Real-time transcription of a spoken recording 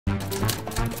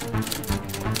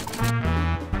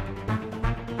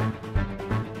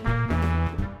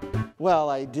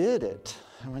Well, I did it.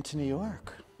 I went to New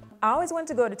York. I always wanted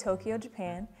to go to Tokyo,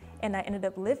 Japan, and I ended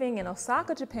up living in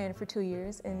Osaka, Japan for 2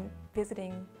 years and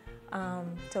visiting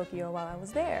Tokyo while I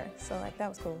was there. So like that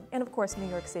was cool. And of course New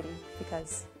York City,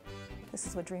 because this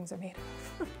is what dreams are made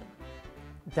of.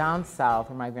 Down south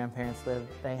where my grandparents live,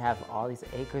 they have all these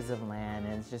acres of land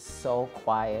and it's just so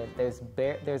quiet.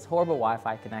 There's horrible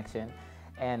Wi-Fi connection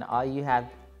and all you have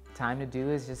time to do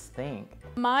is just think.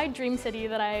 My dream city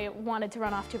that I wanted to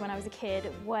run off to when I was a kid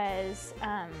was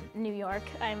New York.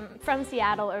 I'm from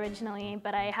Seattle originally,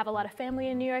 but I have a lot of family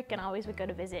in New York and I always would go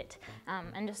to visit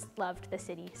and just loved the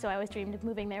city. So I always dreamed of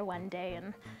moving there one day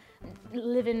and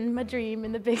living my dream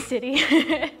in the big city.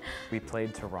 We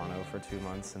played Toronto for 2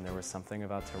 months and there was something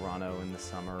about Toronto in the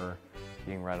summer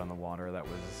being right on the water that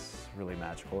was really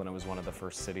magical, and it was one of the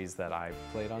first cities that I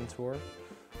played on tour.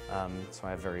 So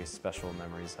I have very special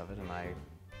memories of it and I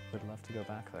would love to go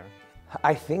back there.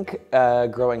 I think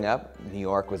growing up, New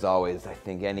York was always, I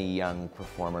think, any young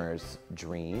performer's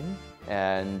dream.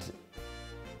 And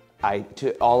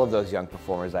to all of those young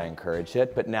performers, I encourage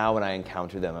it. But now when I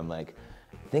encounter them, I'm like,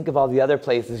 think of all the other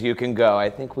places you can go. I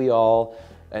think we all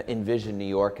envision New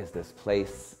York as this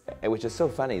place, which is so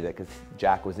funny that because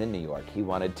Jack was in New York, he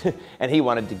wanted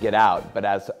to get out. But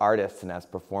as artists and as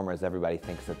performers, everybody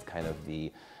thinks it's kind of the,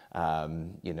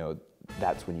 you know,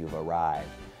 that's when you've arrived.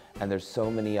 And there's so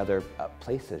many other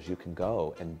places you can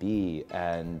go and be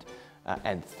and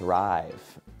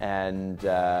thrive. And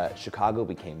Chicago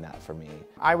became that for me.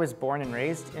 I was born and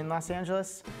raised in Los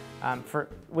Angeles,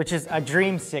 which is a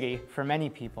dream city for many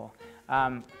people.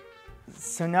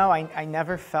 So no, I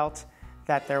never felt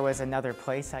that there was another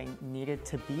place I needed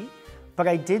to be, but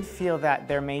I did feel that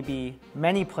there may be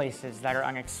many places that are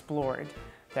unexplored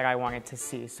that I wanted to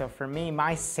see. So for me,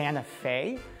 my Santa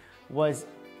Fe was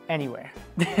anywhere.